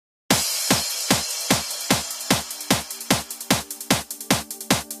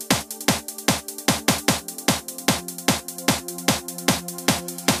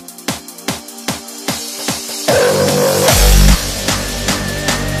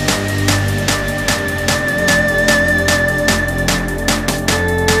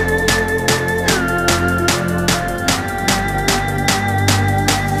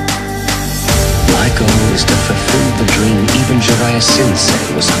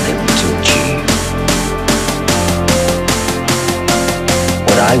sensei was unable to achieve.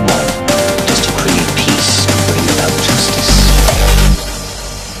 What I want is to create peace and bring about justice.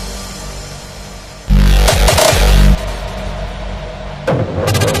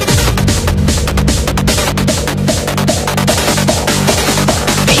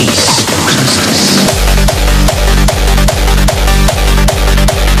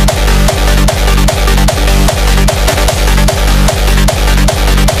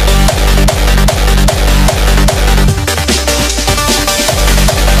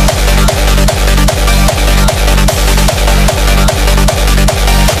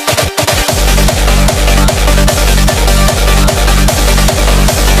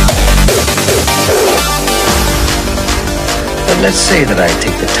 Let's say that I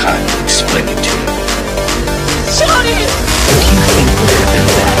take the time to explain it to you. Johnny! What do you think would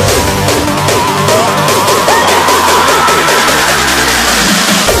happen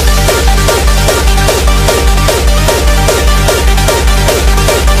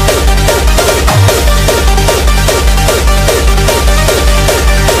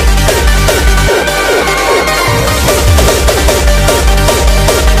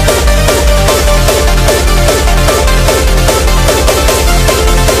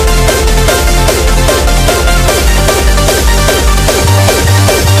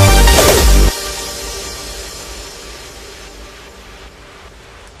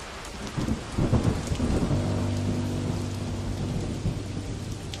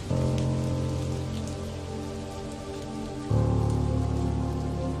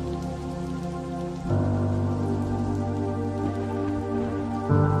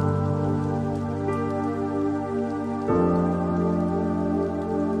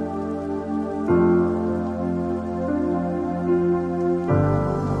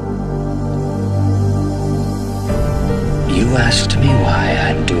You asked me why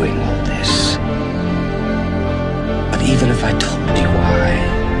I'm doing all this. But even if I told you why,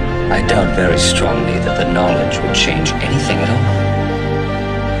 I doubt very strongly that the knowledge would change anything at all.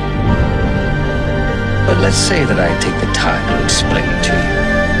 But let's say that I take the time to explain it to you.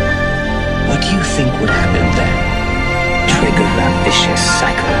 What do you think would happen then? Trigger that vicious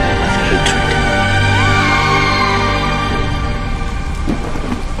cycle of hatred.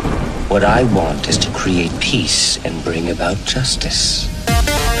 What I want is to create peace and bring about justice.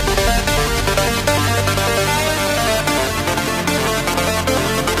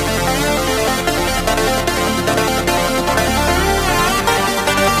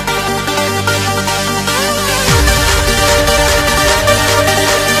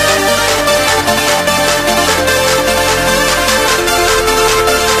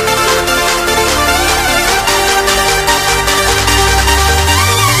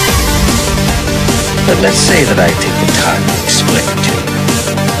 But let's say that I take the time to explain it to you.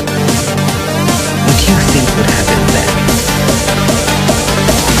 What do you think would happen then?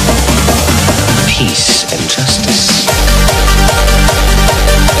 Peace and justice.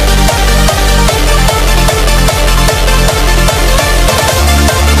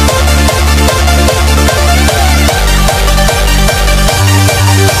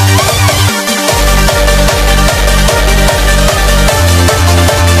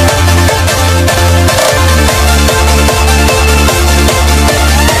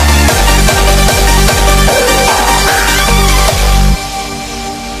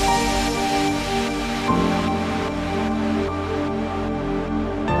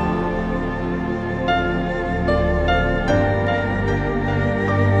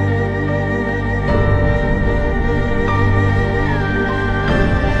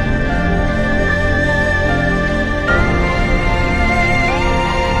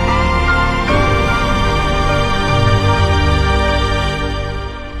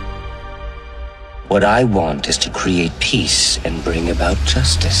 What I want is to create peace and bring about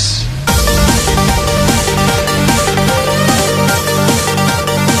justice.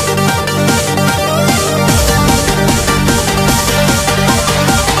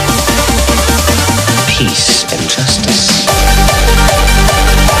 Peace and justice.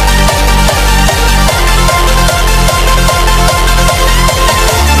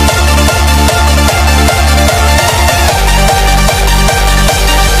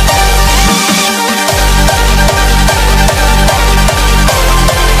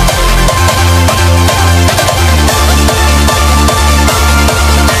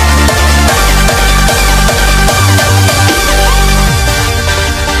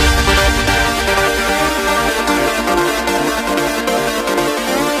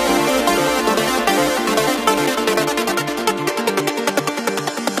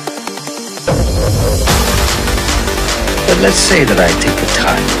 let's say that I take the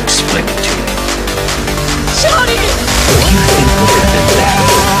time to explain it to you. Johnny! What do you think would happen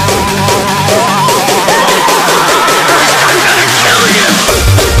then?